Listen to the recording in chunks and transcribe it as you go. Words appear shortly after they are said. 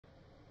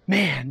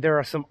Man, there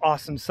are some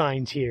awesome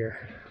signs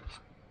here.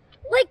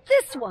 Like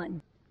this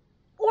one,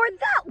 or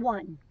that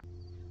one,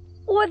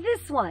 or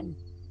this one.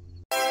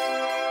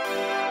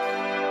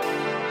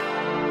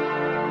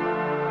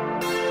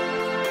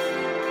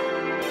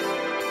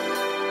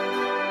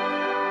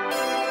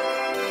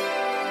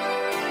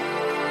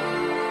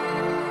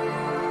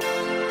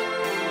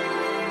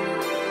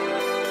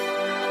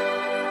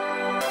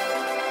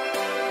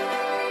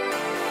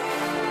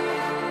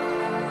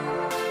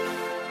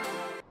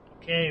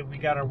 Okay, we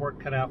got our work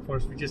cut out for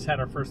us. We just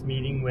had our first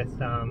meeting with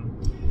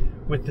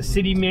the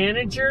city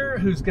manager,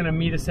 who's going to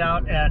meet us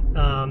out at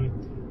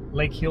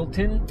Lake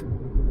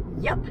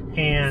Healdton. Yep.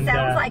 And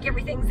sounds like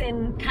everything's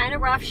in kind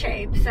of rough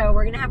shape, so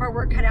we're going to have our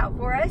work cut out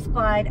for us.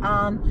 But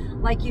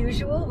like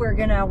usual, we're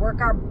going to work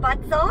our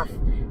butts off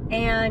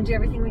and do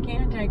everything we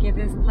can to give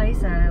this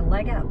place a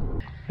leg up.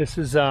 This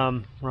is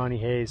Ronnie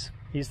Hayes.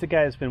 He's the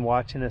guy who's been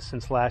watching us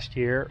since last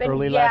year,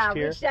 early last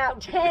year. Yeah, reached out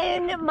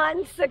 10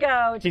 months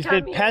ago. He's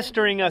been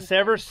pestering us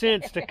ever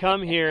since to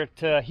come here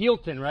to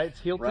Healdton, right? It's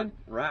Healdton?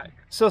 Right.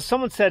 So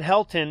someone said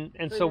Healdton,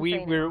 and so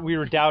we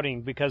were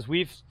doubting because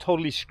we've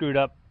totally screwed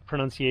up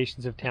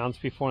pronunciations of towns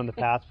before in the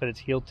past, but it's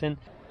Healdton.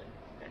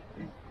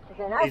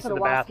 Okay, nice. These are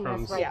the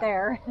bathrooms. Right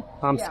there.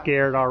 I'm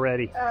scared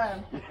already.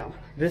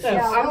 This is,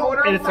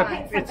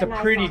 I'm it's a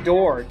pretty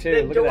door too.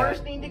 The Look doors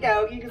at that. need to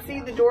go. You can see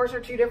the doors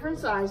are two different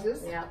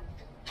sizes. Yeah.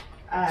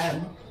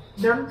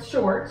 They're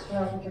short.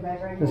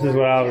 This is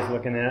what I was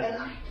looking at.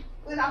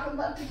 And I would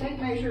love to take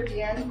measure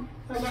again.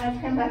 So I'm going to have to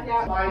come back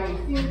out.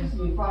 Lighting, there's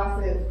new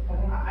faucets.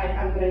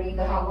 I'm going to need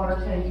the hot water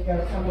tank to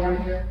go somewhere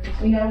here.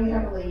 We know we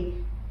have a leak,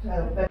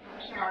 but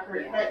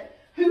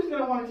who's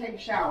going to want to take a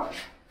shower?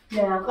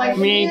 Yeah. Like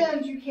me. the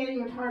ends, you can't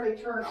even hardly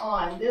turn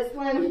on. This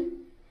one,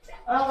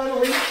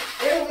 oh,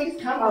 it'll at least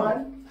come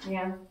on.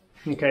 Yeah.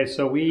 Okay,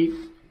 so we.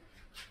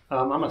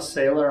 I'm a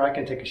sailor. I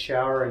can take a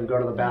shower and go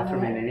to the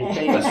bathroom in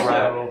anything. That's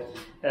right.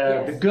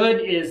 So, the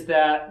good is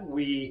that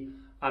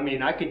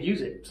I could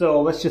use it.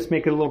 So let's just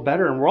make it a little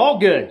better and we're all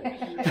good.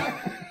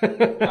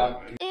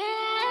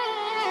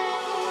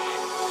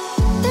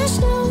 There's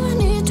no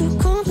need to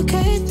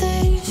complicate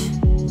things.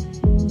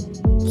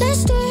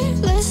 Let's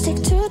stick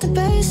to the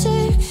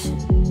basics.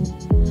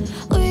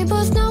 We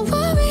both know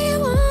what we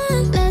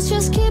want. Let's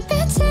just keep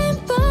it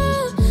simple.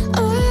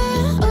 Oh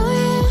yeah, oh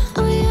yeah,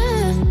 oh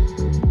yeah.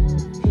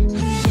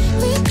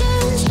 We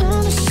dance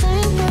on the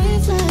same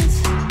wavelength.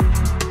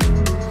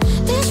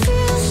 This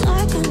feels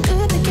like a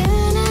new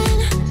beginning.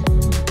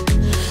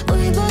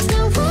 We both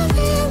know what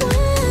we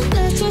want.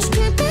 Let's just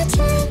keep it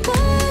simple.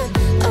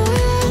 Oh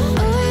yeah,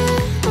 oh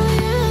yeah, oh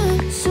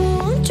yeah. So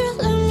won't you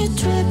let me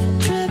trip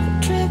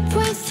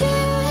with you?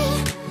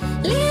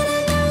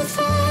 Leaning on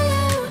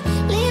fire,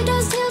 leave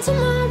us till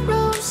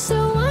tomorrow. So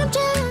won't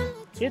you let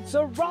me It's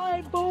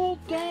arrival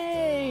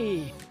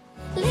day.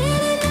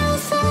 leaning on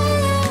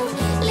fire,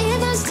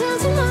 leave us till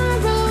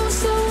tomorrow.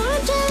 So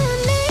won't you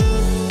let me?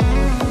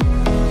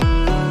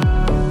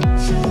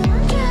 So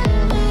won't you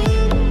let me?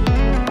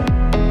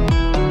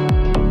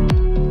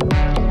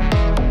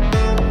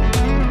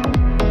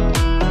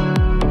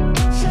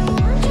 So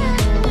won't you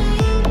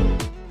let me?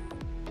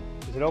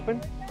 Is it open?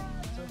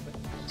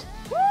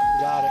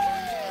 Got it.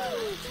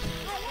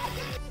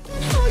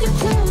 Hold you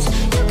close,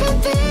 you can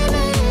feel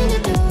it in the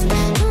door.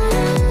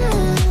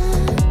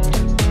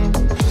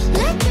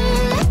 Let me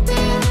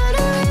run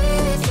away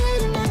with you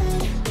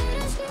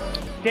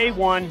tonight. Day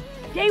one.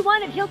 Day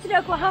one of Healdton,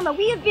 Oklahoma.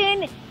 We have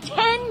been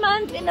 10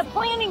 months in the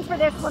planning for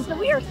this one, so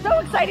we are so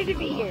excited to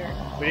be here.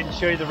 We didn't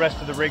show you the rest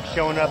of the rig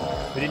showing up.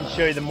 We didn't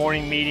show you the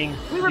morning meeting.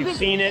 You've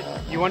seen it.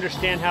 You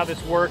understand how this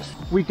works.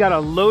 We've got a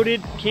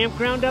loaded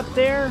campground up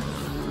there,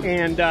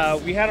 and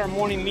we had our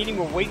morning meeting.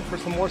 We're waiting for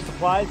some more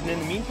supplies, and in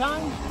the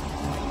meantime,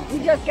 We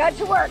just got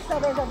to work. So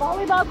there's a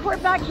volleyball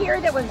court back here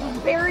that was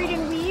buried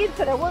in weeds,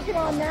 so they're working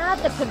on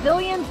that. The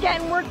pavilion's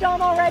getting worked on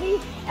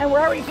already, and we're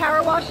already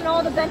power washing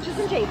all the benches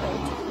and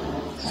tables.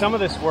 some of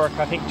this work,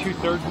 I think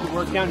 2/3 of the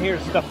work down here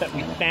is stuff that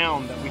we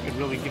found that we could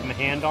really give them a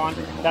hand on.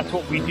 That's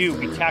what we do.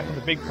 We tackle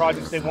the big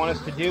projects they want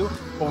us to do,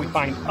 but we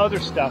find other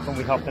stuff and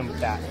we help them with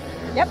that.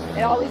 Yep,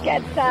 it always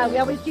gets, we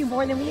always do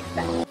more than we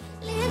expect.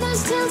 Leave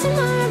us till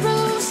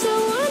tomorrow, so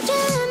won't you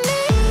let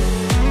me?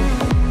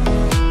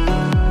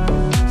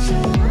 So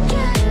won't you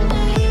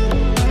let me?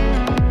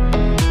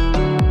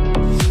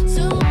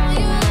 So won't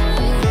you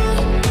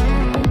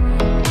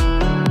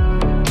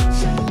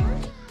let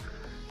me?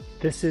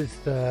 This is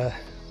the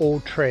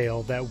old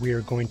trail that we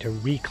are going to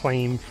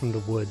reclaim from the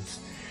woods.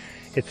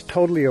 It's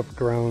totally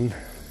overgrown,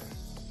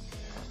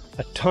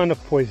 a ton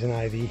of poison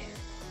ivy.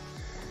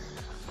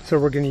 So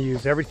we're going to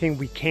use everything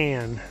we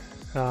can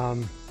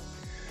to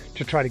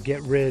try to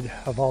get rid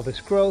of all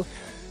this growth,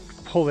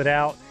 pull it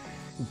out,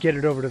 get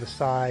it over to the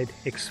side,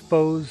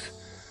 expose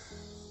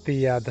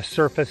the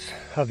surface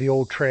of the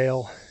old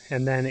trail,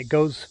 and then it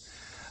goes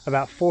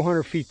about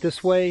 400 feet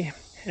this way,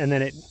 and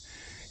then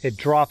it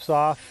drops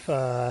off.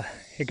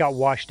 It got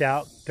washed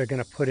out. They're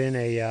going to put in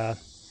a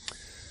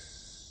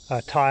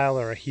tile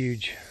or a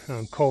huge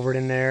culvert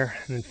in there,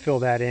 and then fill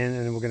that in,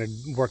 and then we're going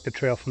to work the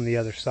trail from the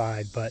other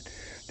side. But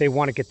they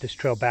want to get this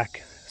trail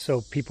back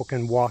so people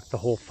can walk the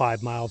whole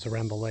 5 miles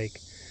around the lake.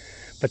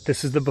 But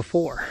this is the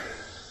before.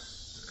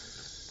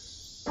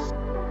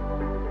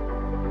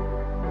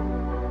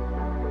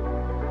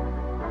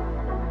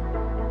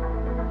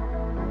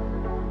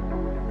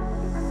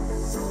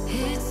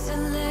 It's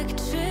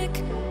electric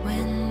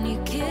when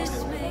you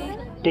kiss me.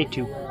 Day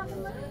 2.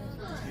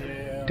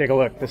 Take a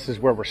look. This is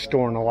where we're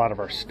storing a lot of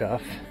our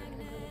stuff.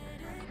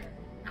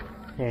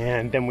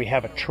 And then we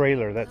have a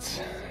trailer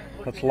that's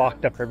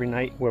locked up every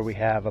night, where we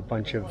have a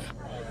bunch of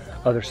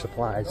other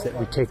supplies that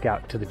we take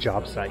out to the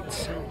job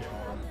sites.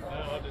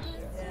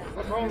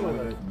 Good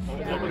morning.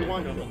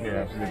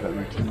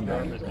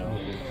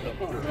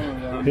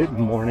 Good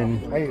morning,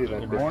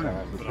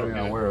 depending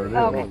on where it is.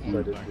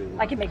 Okay.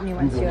 I can make new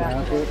ones too.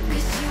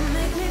 Cause you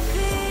make me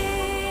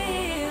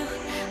feel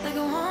like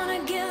I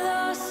wanna get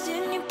lost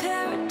in your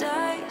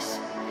paradise.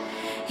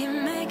 You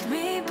make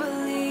me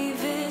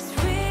believe it's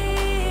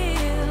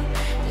real.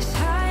 It's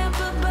high up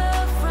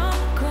above from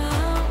the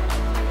ground,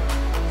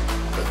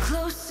 but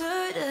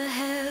closer to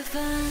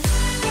heaven.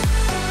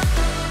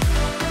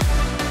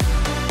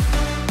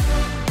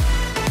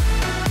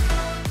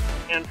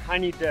 And I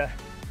need to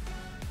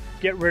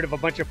get rid of a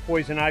bunch of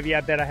poison ivy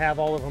that I have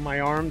all over my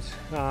arms.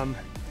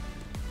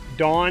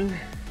 Dawn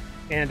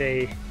and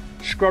a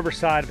scrubber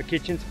side of a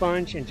kitchen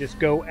sponge, and just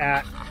go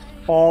at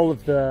all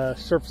of the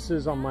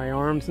surfaces on my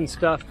arms and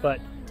stuff. But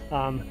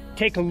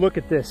take a look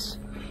at this.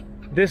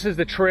 This is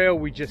the trail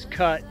we just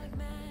cut,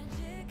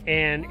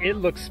 and it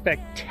looks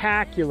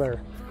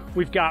spectacular.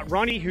 We've got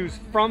Ronnie, who's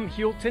from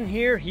Healdton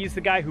here. He's the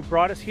guy who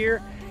brought us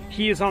here.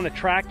 He is on the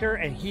tractor,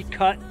 and he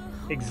cut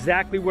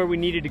exactly where we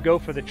needed to go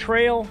for the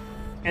trail.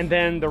 And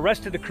then the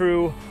rest of the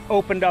crew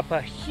opened up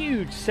a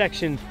huge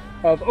section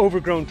of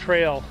overgrown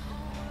trail.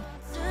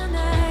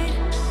 Tonight,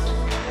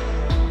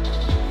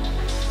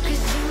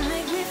 'cause you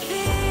make me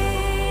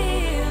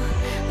feel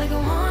like I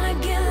wanna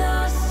get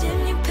lost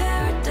in your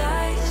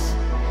paradise.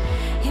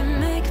 You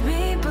make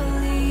me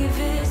believe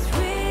it's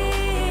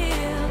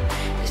real.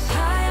 It's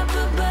high up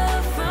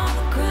above from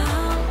the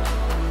ground,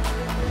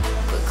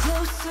 but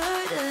closer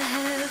to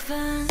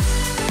heaven.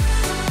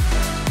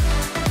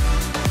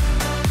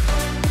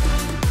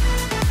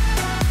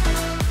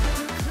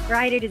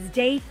 Right, it is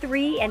day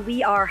 3 and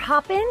we are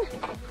hopping.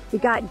 We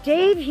got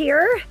Dave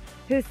here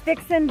who's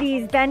fixing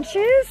these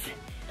benches.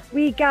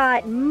 We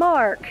got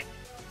Mark,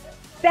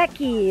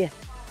 Becky,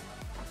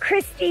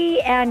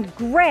 Christy, and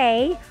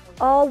Gray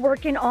all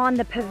working on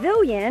the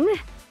pavilion,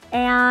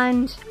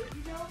 and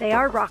they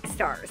are rock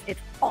stars. It's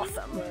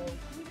awesome.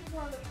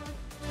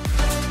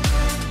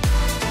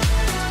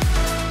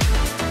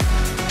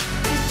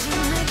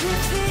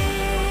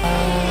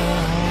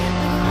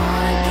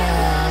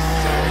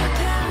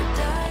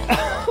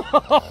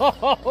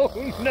 Oh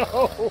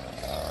no!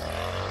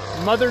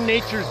 Mother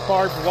Nature's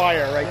barbed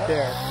wire right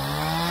there.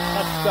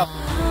 That's stuff.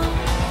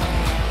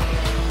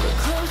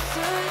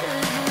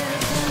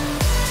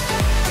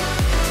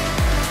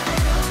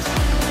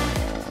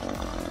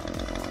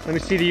 Let me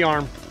see the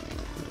arm.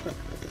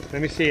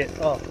 Let me see it.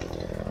 Oh.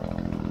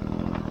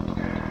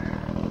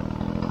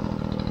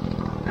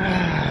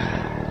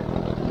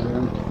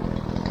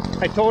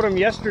 I told him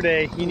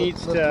yesterday he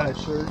needs to.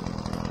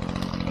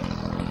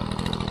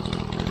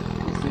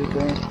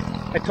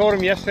 I told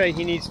him yesterday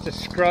he needs to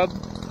scrub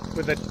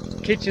with a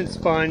kitchen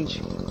sponge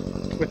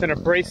with an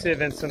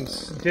abrasive and some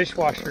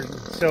dishwasher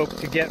soap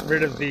to get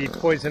rid of the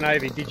poison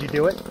ivy. Did you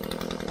do it?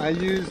 I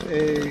used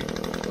a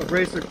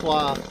abrasive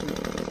cloth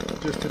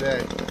just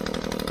today.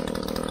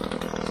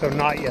 So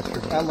not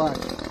yesterday. At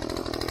lunch.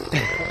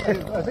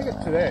 I think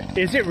it's today.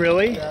 Is it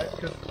really? Yeah,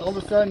 because all of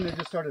a sudden it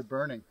just started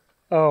burning.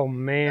 Oh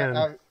man.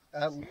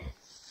 I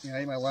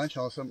ate my lunch,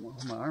 all of a sudden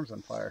my arm's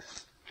on fire.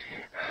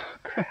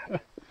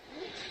 Crap.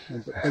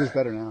 It is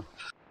better now.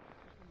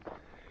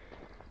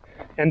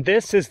 And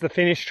this is the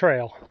finished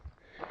trail.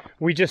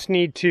 We just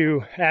need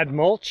to add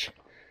mulch,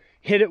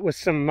 hit it with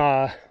some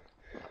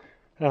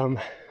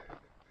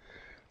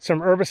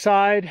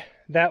herbicide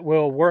that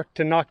will work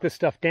to knock this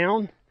stuff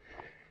down,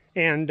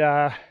 and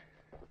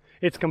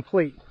it's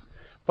complete.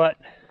 But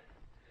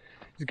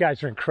these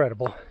guys are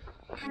incredible.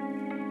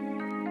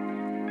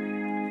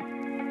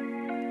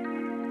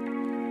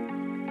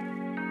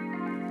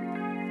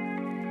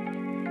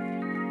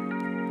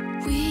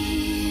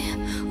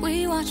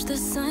 We watch the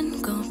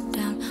sun go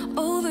down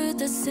over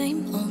the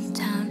same old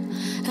town,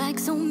 like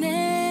so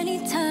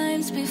many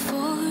times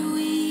before.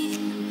 We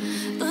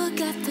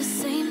look at the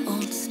same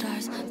old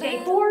stars.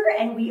 Day 4,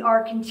 and we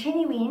are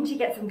continuing to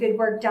get some good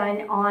work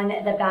done on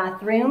the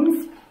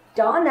bathrooms.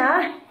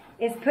 Donna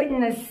is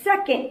putting a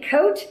second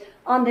coat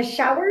on the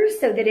showers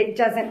so that it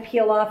doesn't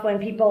peel off when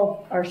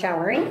people are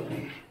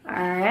showering. All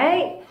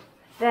right,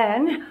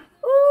 then,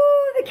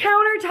 ooh, the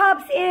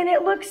countertop's in.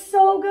 It looks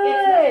so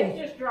good. It's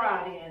just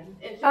dried in.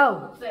 It's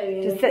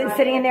just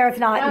sitting in there. It's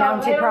not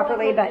mounted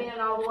properly, but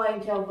in all the way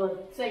until the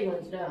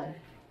ceiling's done.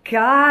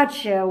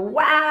 Gotcha.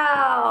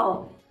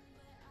 Wow.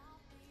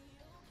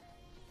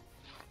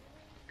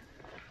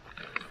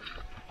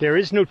 There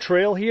is no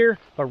trail here,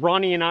 but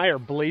Ronnie and I are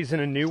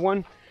blazing a new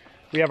one.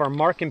 We have our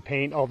marking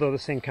paint, although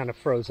this thing kind of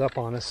froze up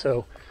on us,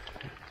 so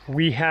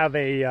we have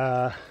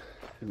a,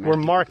 we're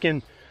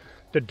marking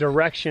the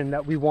direction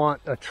that we want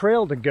a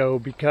trail to go,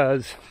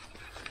 because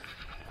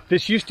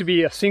this used to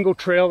be a single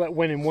trail that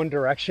went in one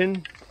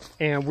direction,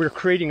 and we're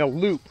creating a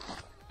loop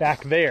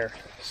back there.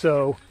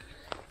 So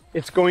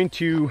it's going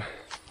to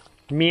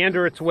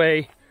meander its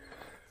way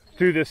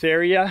through this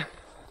area.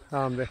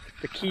 The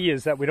key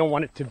is that we don't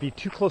want it to be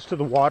too close to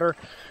the water,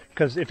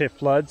 because if it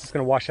floods, it's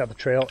going to wash out the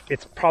trail.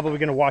 It's probably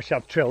going to wash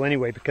out the trail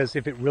anyway, because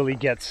if it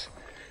gets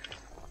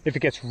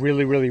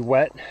really, really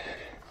wet,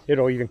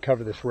 it'll even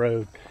cover this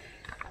road.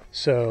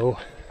 So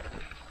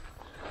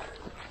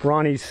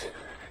Ronnie's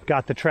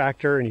got the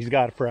tractor and he's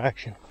got it for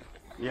action.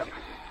 Yep.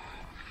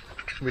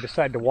 We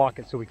decided to walk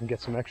it so we can get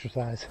some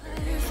exercise.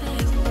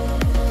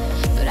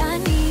 But I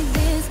need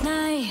this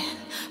night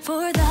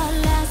for the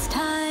last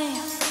time.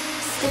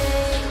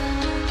 Stay,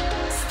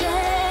 stay.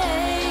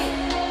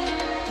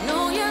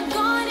 No, you're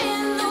gone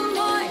in the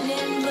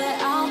morning,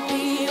 but I'll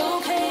be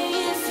okay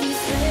if you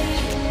stay.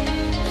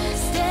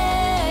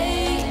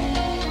 Stay.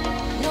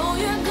 No,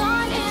 you're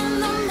gone in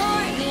the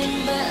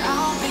morning, but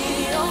I'll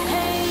be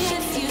okay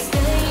if you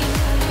stay.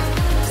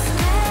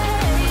 Stay.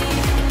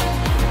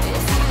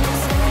 If you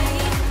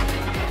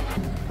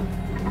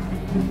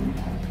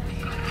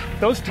stay.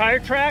 Those tire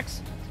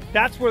tracks,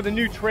 that's where the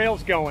new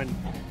trail's going.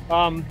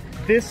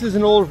 This is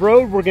an old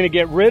road we're gonna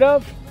get rid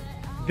of.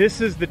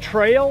 This is the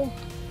trail,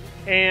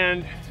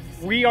 and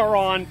we are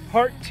on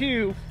part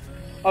 2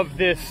 of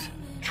this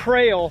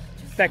trail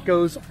that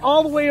goes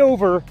all the way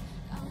over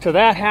to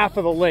that half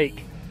of the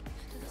lake.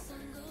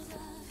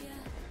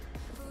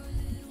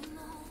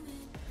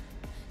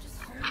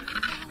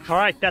 All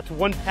right, that's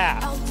one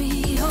path. I'll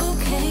be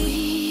okay.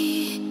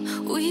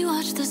 We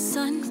watch the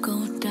sun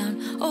go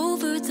down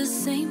over the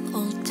same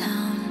old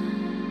town.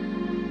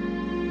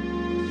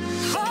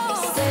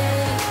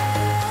 Stay,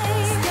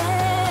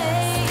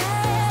 stay.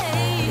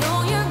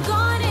 No, you're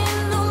gone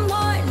in the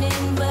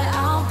morning, but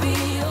I'll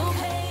be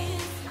okay.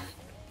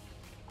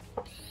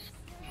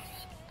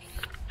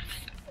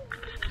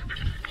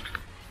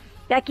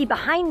 Becky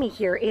behind me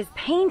here is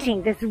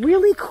painting this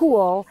really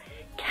cool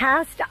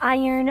cast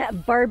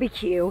iron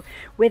barbecue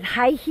with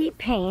high heat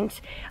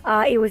paint.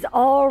 It was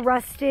all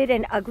rusted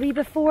and ugly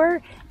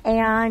before,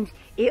 and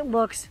it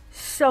looks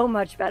so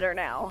much better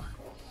now.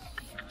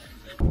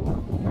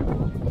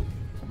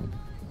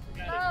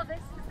 Oh, this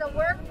is the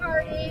work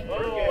party.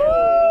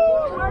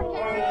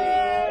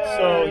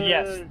 So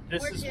yes,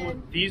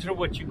 these are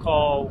what you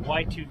call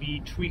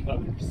Y2V tree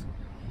huggers.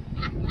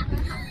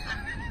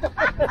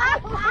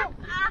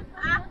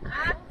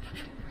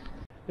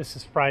 This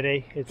is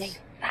Friday. It's Day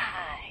 5.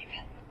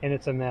 and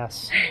it's a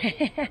mess.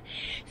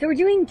 So we're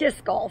doing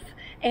disc golf,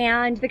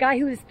 and the guy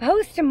who was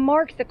supposed to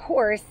mark the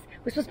course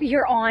was supposed to be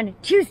here on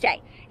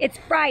Tuesday. It's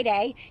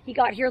Friday. He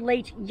got here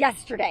late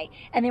yesterday,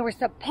 and they were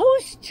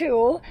supposed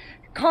to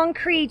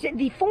concrete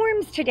the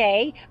forms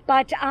today,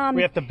 but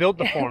we have to build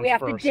the forms we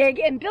have first. to dig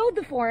and build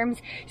the forms,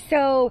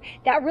 so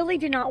that really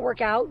did not work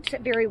out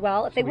very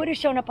well. If they would have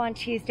shown up on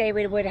Tuesday,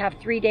 we would have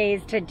 3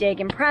 days to dig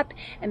and prep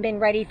and been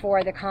ready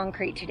for the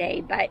concrete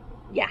today, but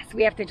yes,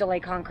 we have to delay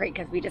concrete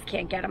because we just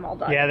can't get them all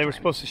done. Yeah, they were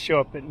supposed to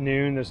show up at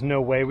noon. There's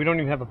no way. We don't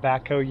even have a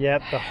backhoe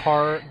yet.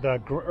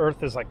 The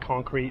earth is like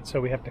concrete, so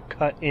we have to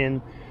cut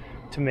in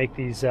to make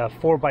these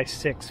 4 by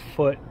 6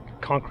 foot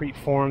concrete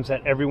forms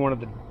at every one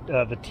of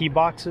the tee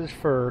boxes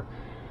for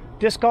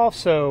disc golf.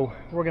 So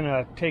we're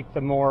gonna take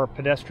the more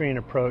pedestrian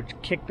approach,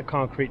 kick the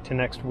concrete to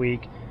next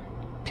week,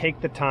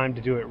 take the time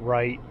to do it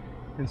right.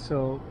 And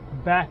so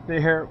back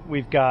there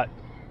we've got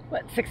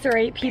what, 6 or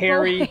 8 people?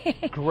 Perry,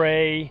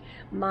 Gray,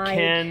 Mike.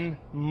 Ken,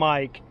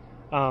 Mike,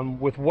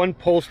 with one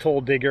post hole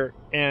digger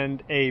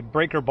and a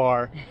breaker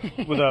bar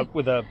with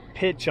a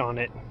pitch on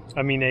it.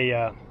 I mean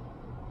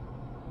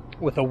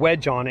with a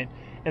wedge on it,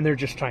 and they're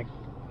just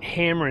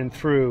hammering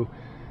through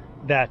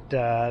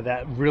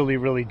that really,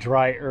 really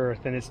dry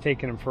earth, and it's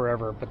taken them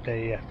forever, but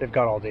they've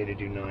got all day to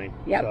do 9.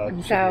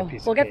 Yep. So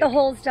we'll get the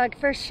holes dug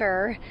for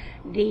sure.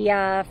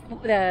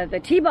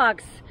 The tee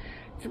box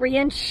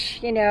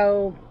 3-inch,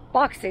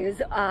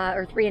 boxes,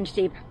 or 3-inch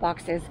deep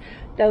boxes,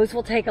 those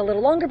will take a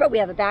little longer, but we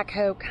have a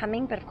backhoe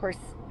coming, but of course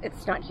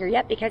it's not here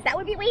yet because that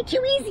would be way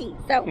too easy.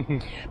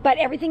 So, but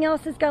everything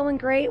else is going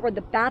great. Where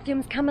the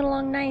bathroom's coming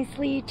along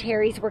nicely.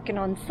 Terry's working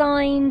on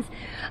signs.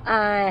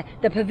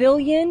 The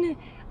pavilion,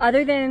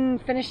 other than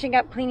finishing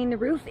up cleaning the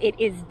roof, it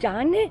is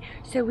done.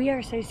 So we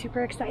are so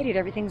super excited.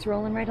 Everything's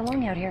rolling right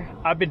along out here.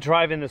 I've been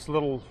driving this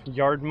little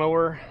yard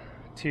mower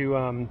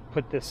to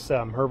put this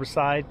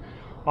herbicide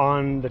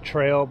on the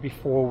trail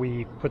before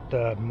we put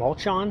the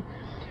mulch on,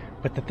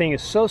 but the thing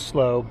is so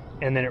slow,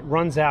 and then it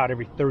runs out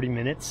every 30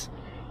 minutes.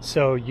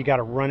 So you got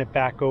to run it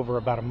back over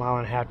about 1.5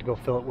 miles to go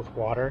fill it with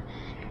water.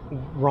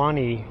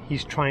 Ronnie,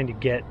 he's trying to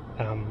get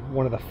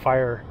one of the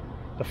fire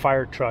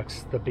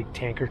trucks, the big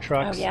tanker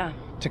trucks,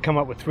 to come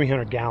up with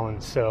 300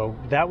 gallons. So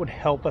that would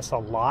help us a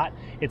lot.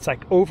 It's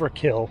like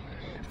overkill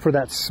for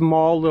that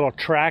small little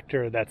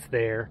tractor that's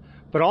there,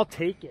 but I'll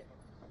take it.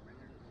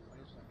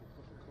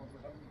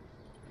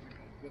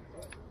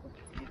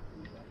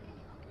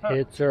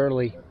 It's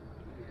early.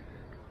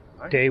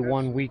 Day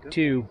 1, week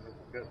 2.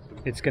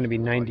 It's going to be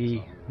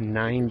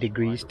 99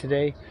 degrees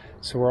today,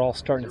 so we're all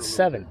starting at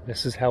 7.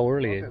 This is how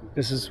early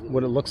this is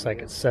what it looks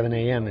like at 7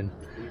 a.m. in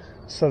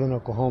southern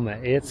Oklahoma.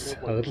 It's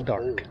a little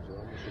dark,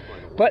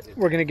 but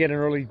we're going to get an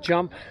early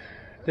jump.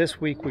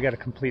 This week we got to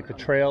complete the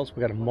trails.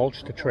 We got to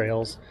mulch the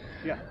trails.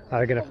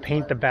 I got to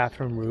paint the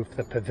bathroom roof.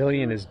 The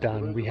pavilion is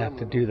done. We have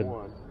to do the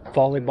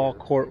volleyball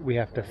court. We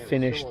have to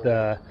finish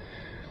the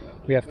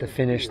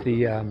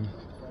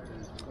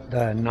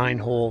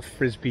 9-hole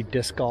frisbee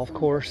disc golf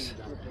course.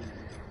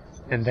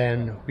 And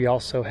then we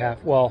also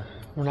have, well,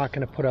 we're not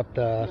going to put up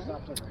the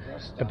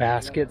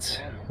baskets.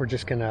 We're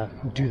just going to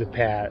do the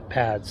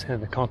pads,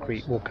 and the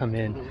concrete will come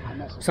in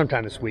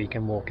sometime this week,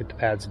 and we'll get the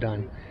pads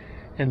done.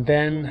 And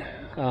then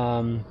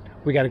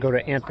we got to go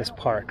to Anthus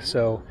Park.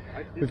 So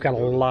we've got a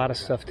lot of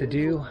stuff to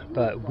do,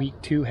 but week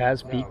 2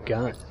 has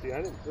begun.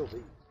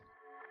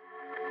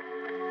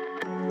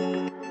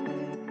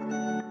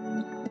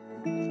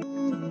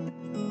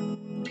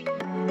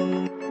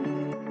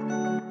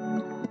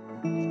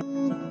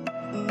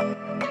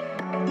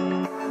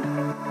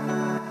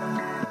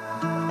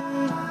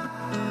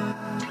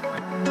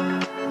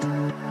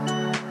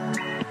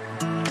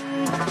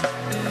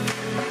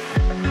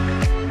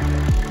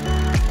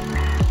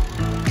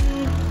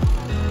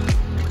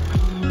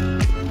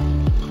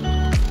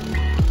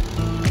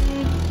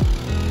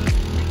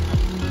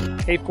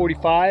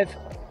 8:45.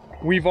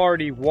 We've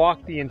already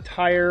walked the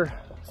entire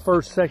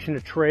first section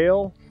of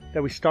trail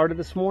that we started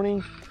this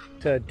morning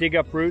to dig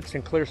up roots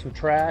and clear some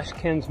trash.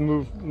 Ken's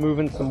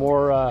moving some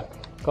more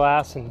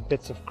glass and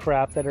bits of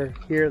crap that are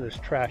here. There's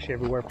trash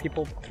everywhere.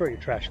 People, throw your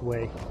trash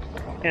away.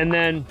 And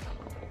then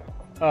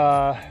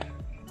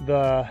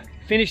the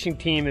finishing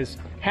team is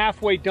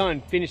halfway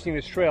done finishing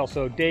this trail.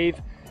 So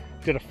Dave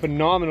did a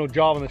phenomenal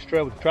job on this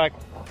trail with the track.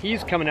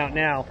 He's coming out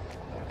now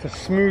to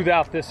smooth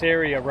out this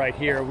area right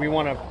here. We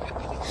want to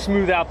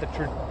smooth out the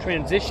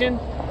transition,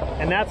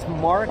 and that's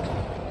Mark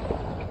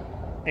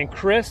and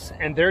Chris,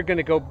 and they're going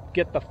to go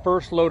get the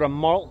first load of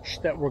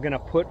mulch that we're going to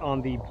put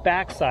on the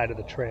back side of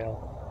the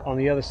trail, on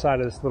the other side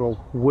of this little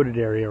wooded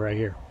area right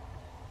here.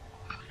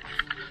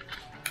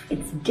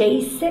 It's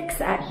day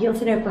 6 at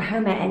Healdton,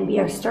 Oklahoma, and we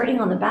are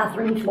starting on the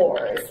bathroom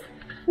floors.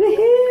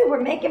 Woohoo!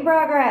 We're making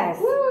progress.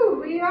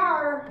 Woo, we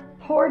are.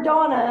 Poor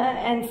Donna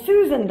and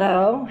Susan,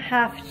 though,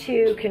 have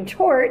to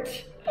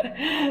contort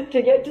to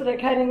get to the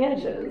cutting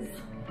edges.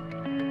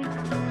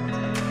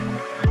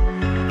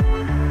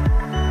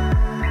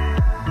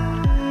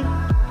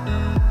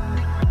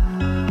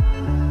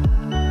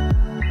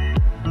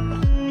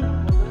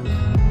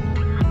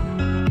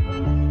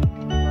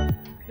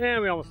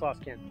 And we almost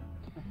lost Ken.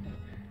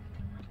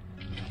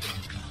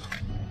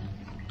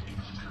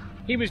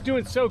 He was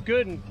doing so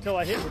good until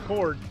I hit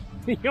record.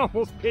 He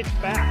almost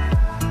pitched back.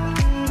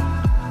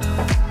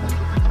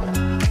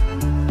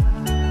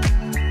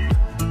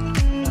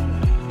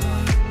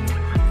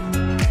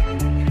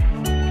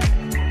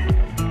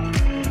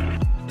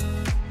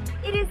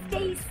 It is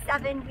day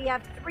 7. We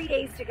have 3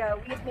 days to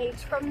go. We have made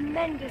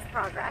tremendous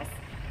progress.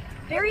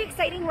 Very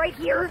exciting right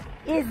here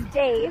is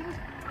Dave,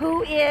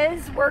 who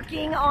is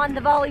working on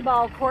the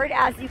volleyball court,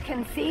 as you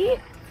can see.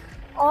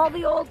 All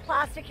the old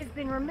plastic has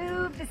been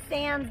removed, the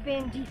sand's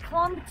been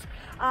declumped.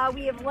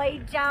 We have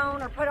laid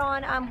down or put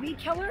on weed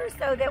killers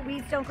so that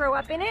weeds don't grow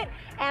up in it,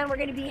 and we're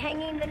going to be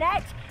hanging the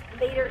net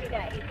later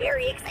today.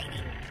 Very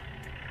exciting.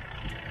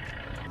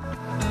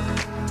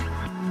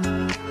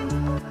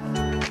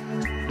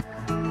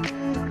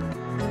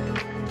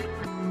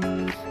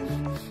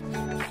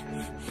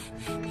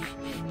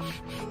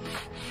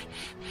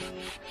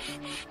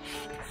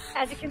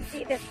 As you can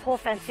see, this pole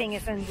fencing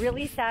is in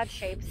really sad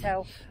shape,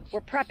 so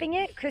we're prepping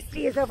it.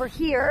 Christy is over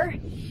here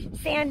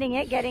sanding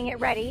it, getting it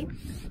ready,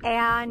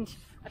 and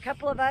a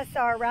couple of us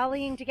are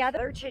rallying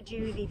together to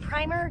do the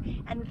primer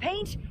and the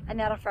paint, and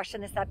that'll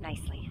freshen this up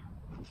nicely.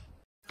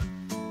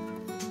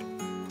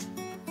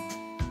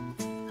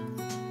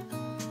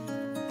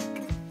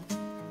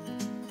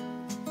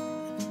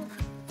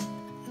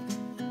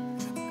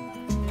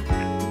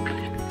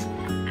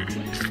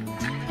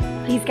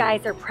 These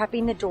guys are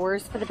prepping the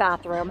doors for the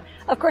bathroom.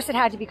 Of course, it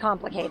had to be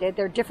complicated.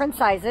 They're different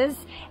sizes,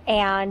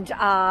 and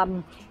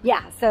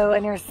yeah, so,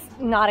 and there's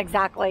not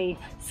exactly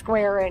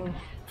square and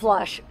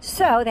flush.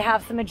 So they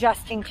have some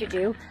adjusting to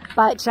do,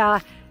 but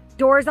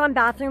doors on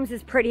bathrooms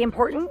is pretty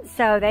important,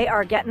 so they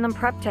are getting them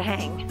prepped to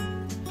hang.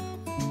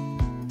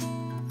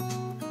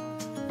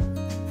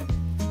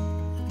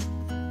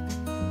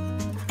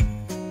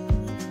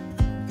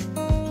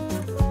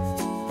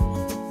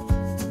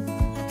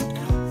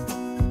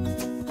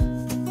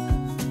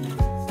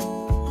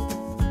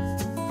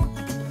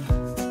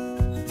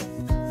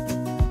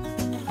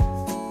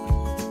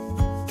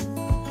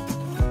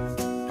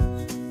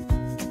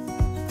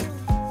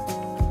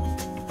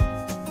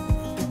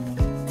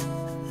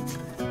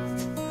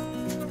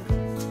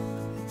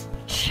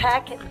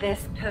 Check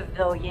this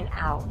pavilion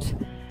out.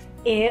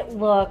 It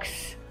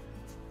looks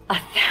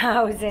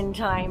 1,000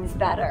 times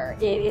better.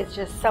 It is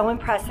just so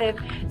impressive.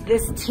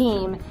 This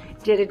team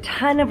did a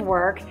ton of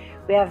work.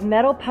 We have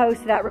metal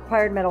posts that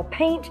required metal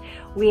paint.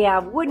 We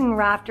have wooden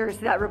rafters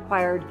that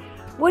required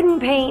wooden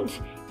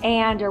paint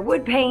or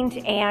wood paint,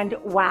 and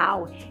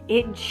wow,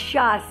 it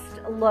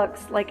just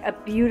looks like a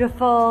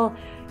beautiful,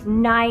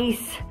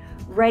 nice,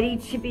 ready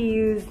to be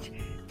used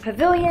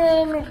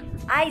pavilion.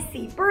 I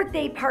see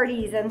birthday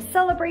parties and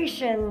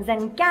celebrations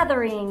and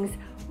gatherings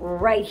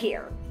right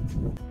here.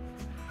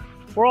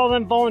 Where all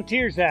them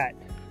volunteers at?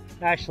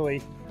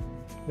 Actually,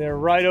 they're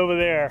right over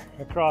there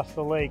across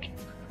the lake.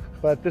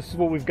 But this is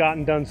what we've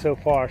gotten done so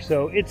far.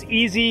 So it's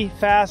easy,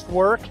 fast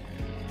work.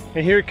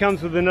 And here it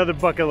comes with another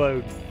bucket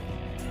load.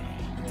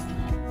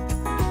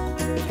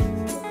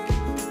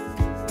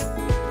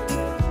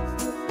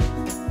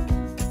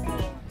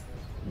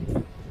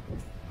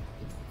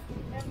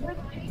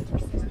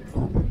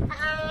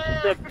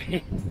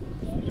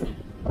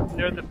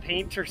 They're the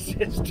painter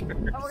sisters.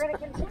 Oh, we're gonna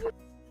continue.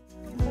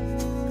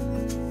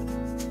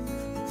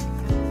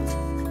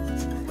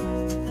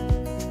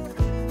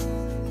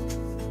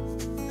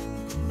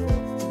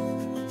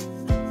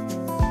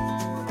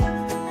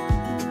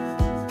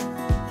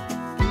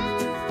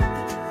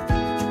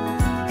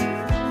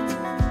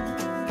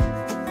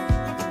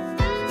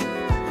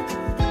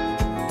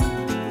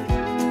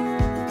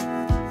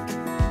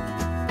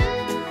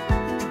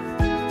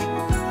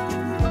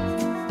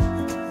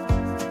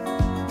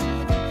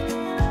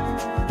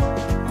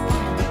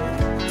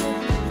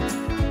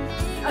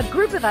 A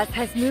group of us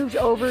has moved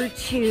over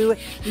to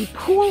the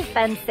pool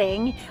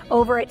fencing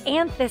over at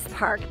Anthis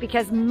Park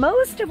because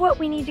most of what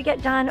we need to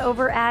get done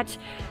over at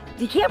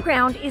the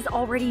campground is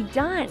already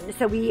done.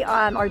 So we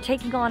are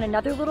taking on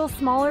another little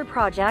smaller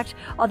project,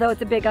 although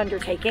it's a big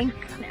undertaking.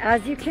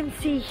 As you can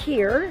see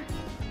here,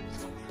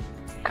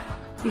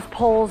 these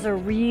poles are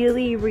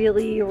really,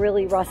 really,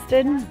 really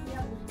rusted.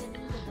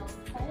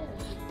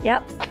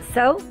 Yep,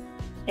 so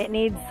it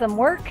needs some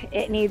work,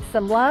 it needs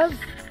some love,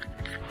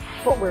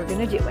 but we're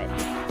gonna do it.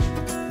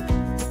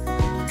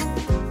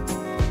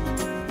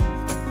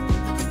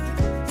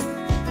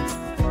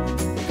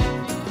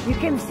 You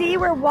can see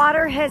where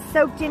water has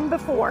soaked in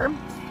before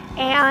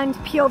and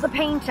peeled the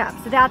paint up.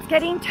 So that's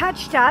getting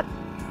touched up.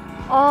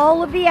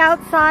 All of the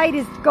outside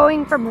is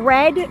going from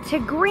red to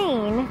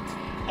green,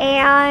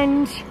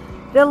 and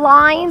the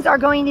lines are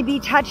going to be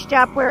touched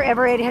up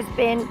wherever it has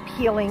been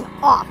peeling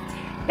off.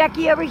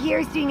 Becky over here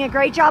is doing a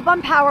great job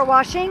on power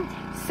washing.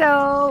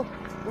 So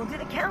we'll do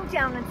the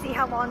countdown and see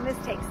how long this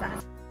takes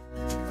us.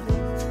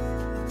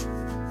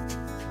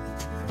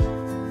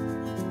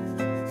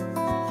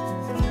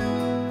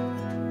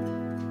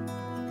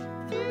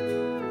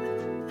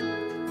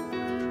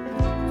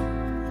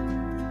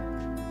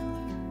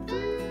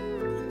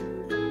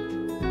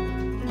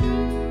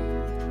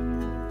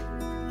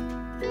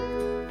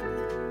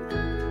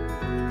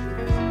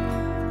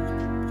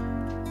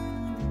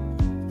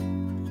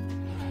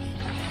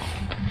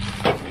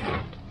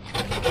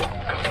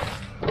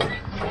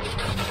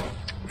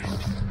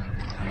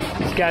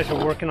 These guys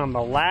are working on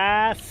the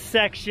last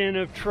section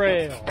of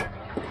trail.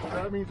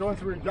 That means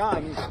once we're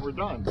done, we're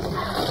done.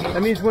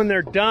 That means when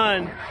they're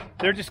done,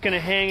 they're just going to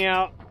hang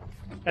out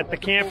at the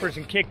campers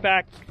and kick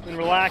back and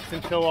relax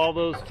until all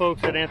those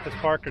folks at Anthis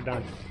Park are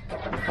done.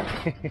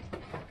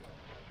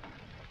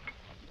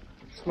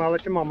 Smile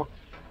at your mama.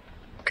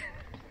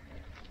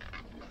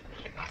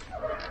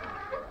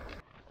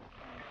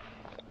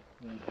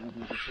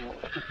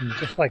 And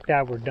just like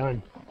that, we're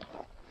done.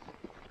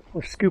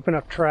 We're scooping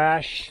up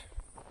trash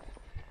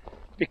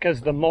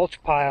because the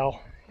mulch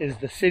pile is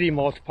the city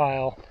mulch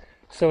pile,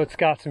 so it's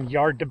got some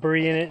yard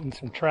debris in it and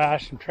some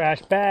trash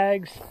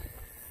bags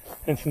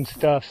and some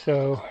stuff.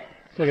 So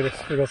look at this,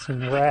 we got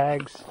some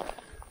rags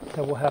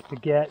that we'll have to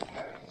get,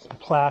 some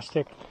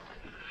plastic.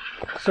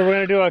 So we're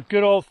gonna do a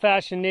good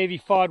old-fashioned Navy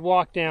FOD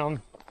walk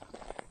down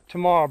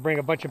tomorrow. Bring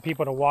a bunch of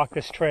people to walk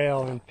this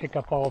trail and pick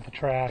up all the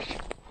trash,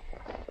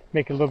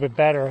 make it a little bit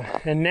better.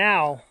 And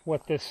now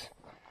what this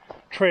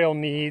trail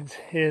needs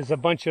is a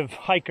bunch of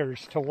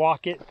hikers to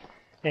walk it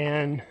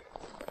and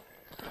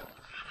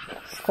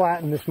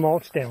flatten this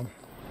mulch down.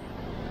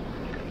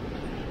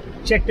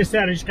 Check this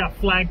out, I just got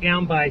flagged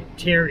down by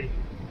Terry.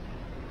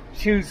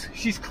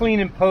 She's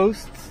cleaning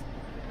posts.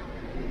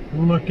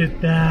 Look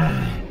at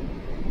that.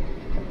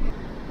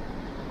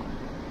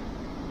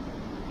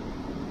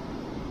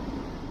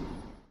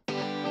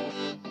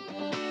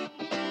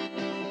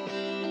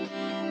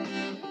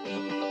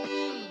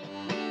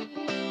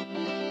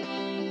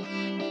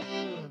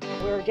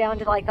 We're down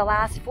to like the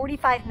last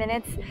 45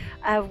 minutes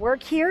of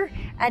work here,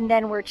 and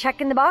then we're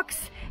checking the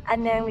box,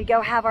 and then we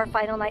go have our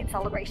final night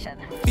celebration.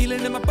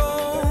 Feeling in my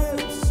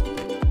bones,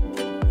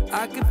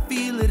 I can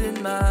feel it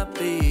in my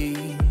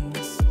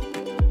veins.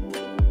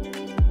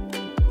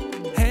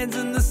 Hands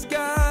in the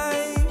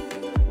sky,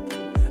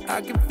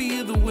 I can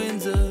feel the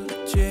winds of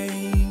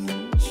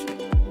change.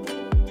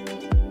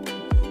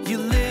 You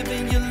live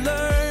and you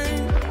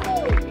learn,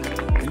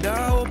 and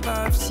I hope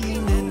I've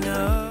seen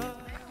enough.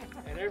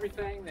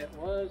 Everything that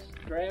was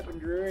drab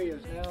and dreary has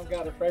now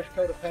got a fresh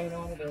coat of paint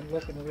on it and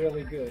looking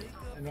really good.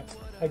 And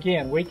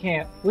again, we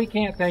can't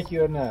thank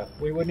you enough.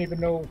 We wouldn't even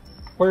know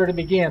where to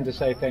begin to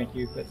say thank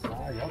you. But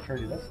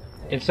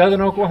in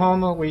southern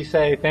Oklahoma, we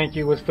say thank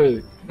you with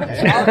food.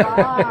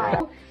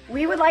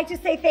 We would like to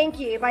say thank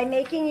you by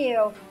making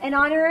you an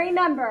honorary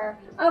member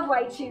of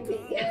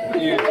Y2B.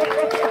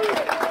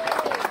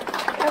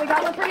 And we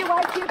got one for your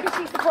wife too because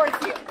she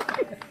supports you.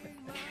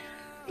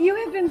 You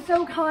have been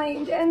so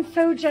kind and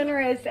so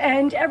generous,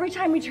 and every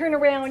time we turn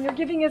around, you're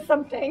giving us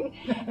something.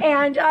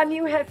 And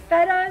you have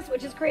fed us,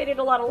 which has created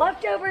a lot of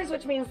leftovers,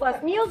 which means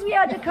less meals we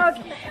had to cook.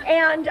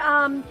 And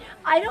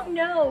I don't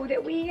know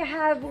that we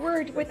have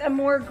worked with a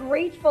more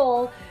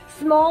grateful,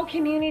 small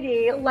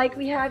community like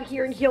we have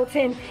here in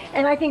Healdton,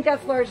 and I think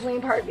that's largely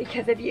in part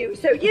because of you.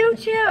 So you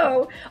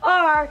too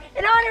are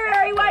an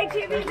honorary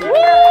Y2B member.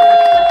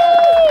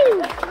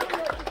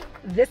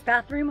 This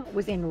bathroom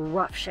was in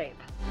rough shape.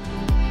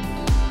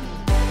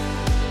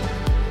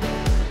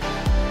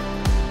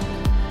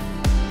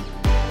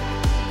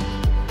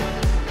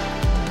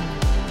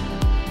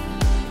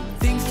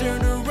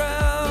 Turned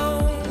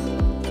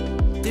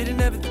around,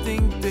 didn't ever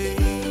think they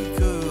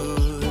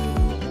could.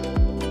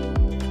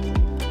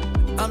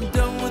 I'm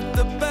done with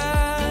the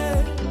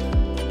bad,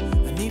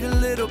 I need a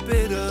little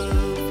bit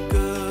of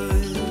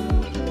good.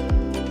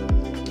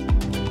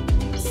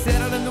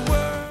 Settled in the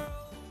world.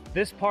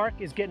 This park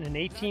is getting an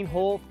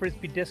 18-hole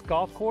frisbee disc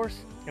golf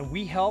course, and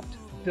we helped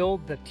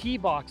build the tee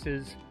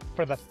boxes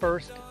for the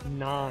first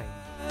 9.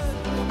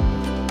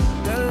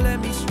 Gotta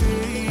let me straight.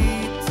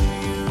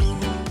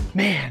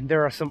 Man,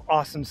 there are some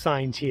awesome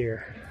signs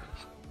here.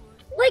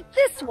 Like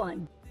this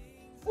one,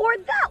 or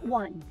that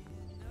one,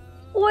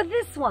 or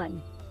this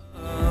one.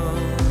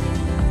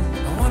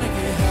 I wanna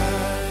get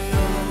high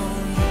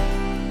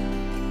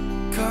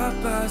on you,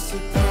 caught by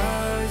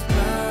surprise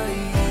by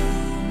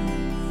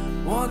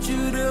you. Want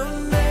you to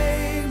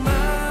make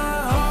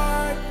my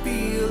heart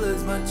feel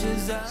as much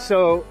as I.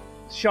 So,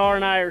 Shar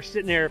and I are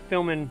sitting there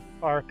filming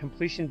our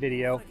completion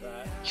video.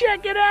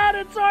 Check it out,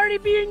 it's already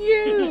being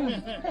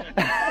used.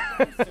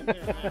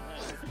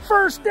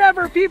 First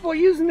ever people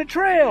using the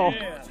trail.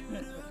 Yeah.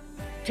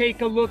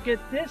 Take a look at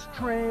this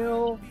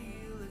trail.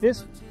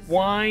 This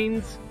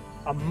winds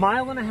 1.5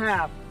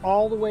 miles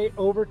all the way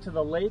over to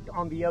the lake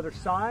on the other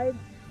side.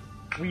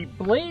 We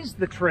blazed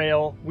the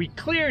trail, we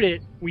cleared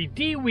it, we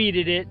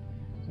de-weeded it,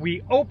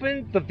 we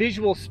opened the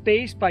visual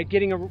space by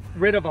getting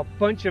rid of a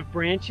bunch of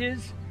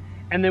branches,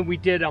 and then we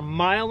did 1.5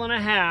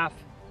 miles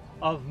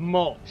of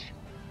mulch.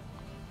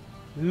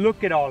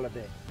 Look at all of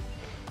it.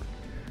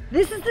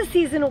 This is the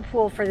seasonal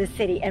pool for the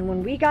city, and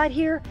when we got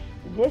here,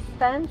 this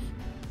fence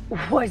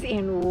was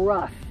in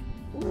rough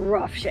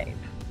shape.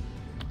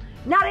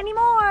 Not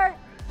anymore.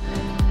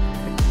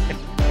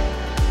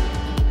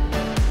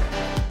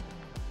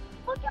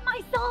 Look at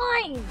my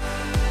sign.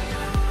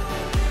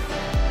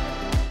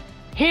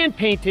 Hand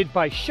painted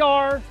by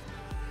Shar.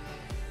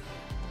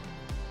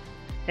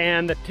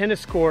 And the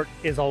tennis court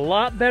is a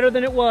lot better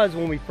than it was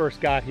when we first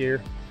got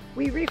here.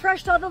 We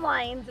refreshed all the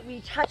lines,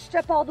 we touched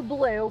up all the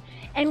blue,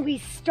 and we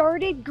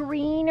started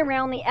green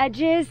around the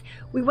edges.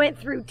 We went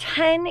through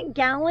 10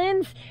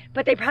 gallons,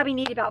 but they probably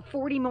needed about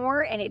 40 more,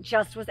 and it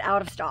just was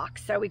out of stock,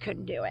 so we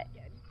couldn't do it.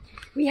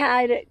 We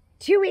had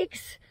 2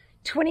 weeks,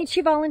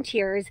 22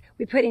 volunteers.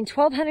 We put in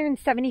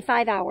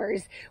 1,275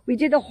 hours. We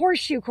did the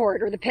horseshoe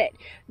court, or the pit,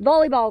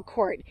 volleyball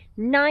court,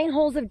 9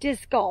 holes of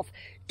disc golf,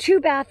 2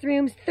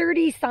 bathrooms,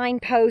 30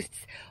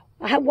 signposts,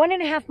 a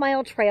 1.5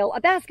 mile trail,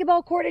 a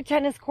basketball court, a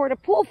tennis court, a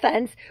pool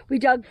fence. We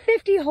dug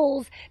 50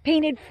 holes,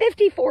 painted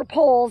 54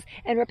 poles,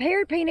 and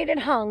repaired, painted, and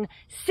hung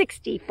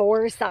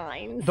 64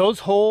 signs. Those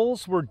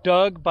holes were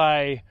dug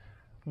by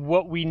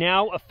what we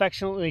now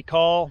affectionately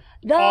call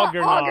the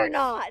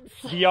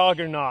Augernauts. The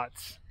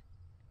Augernauts.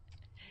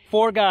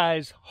 4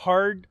 guys,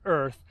 hard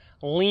earth,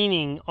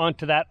 leaning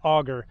onto that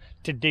auger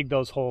to dig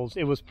those holes.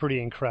 It was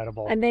pretty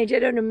incredible. And they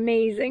did an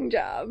amazing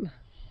job.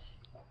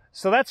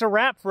 So that's a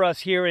wrap for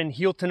us here in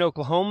Healdton,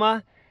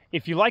 Oklahoma.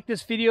 If you like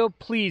this video,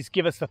 please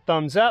give us a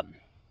thumbs up.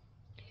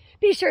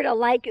 Be sure to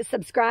like,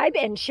 subscribe,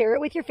 and share it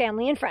with your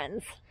family and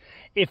friends.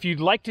 If you'd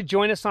like to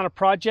join us on a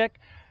project,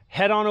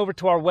 head on over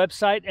to our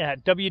website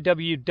at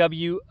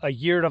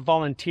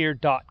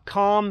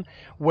www.ayeartovolunteer.com,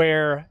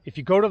 where if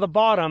you go to the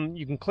bottom,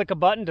 you can click a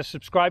button to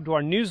subscribe to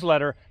our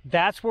newsletter.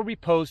 That's where we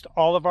post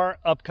all of our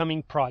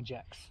upcoming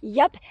projects.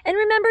 Yep, and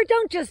remember,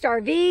 don't just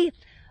RV,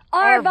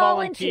 our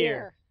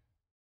volunteer.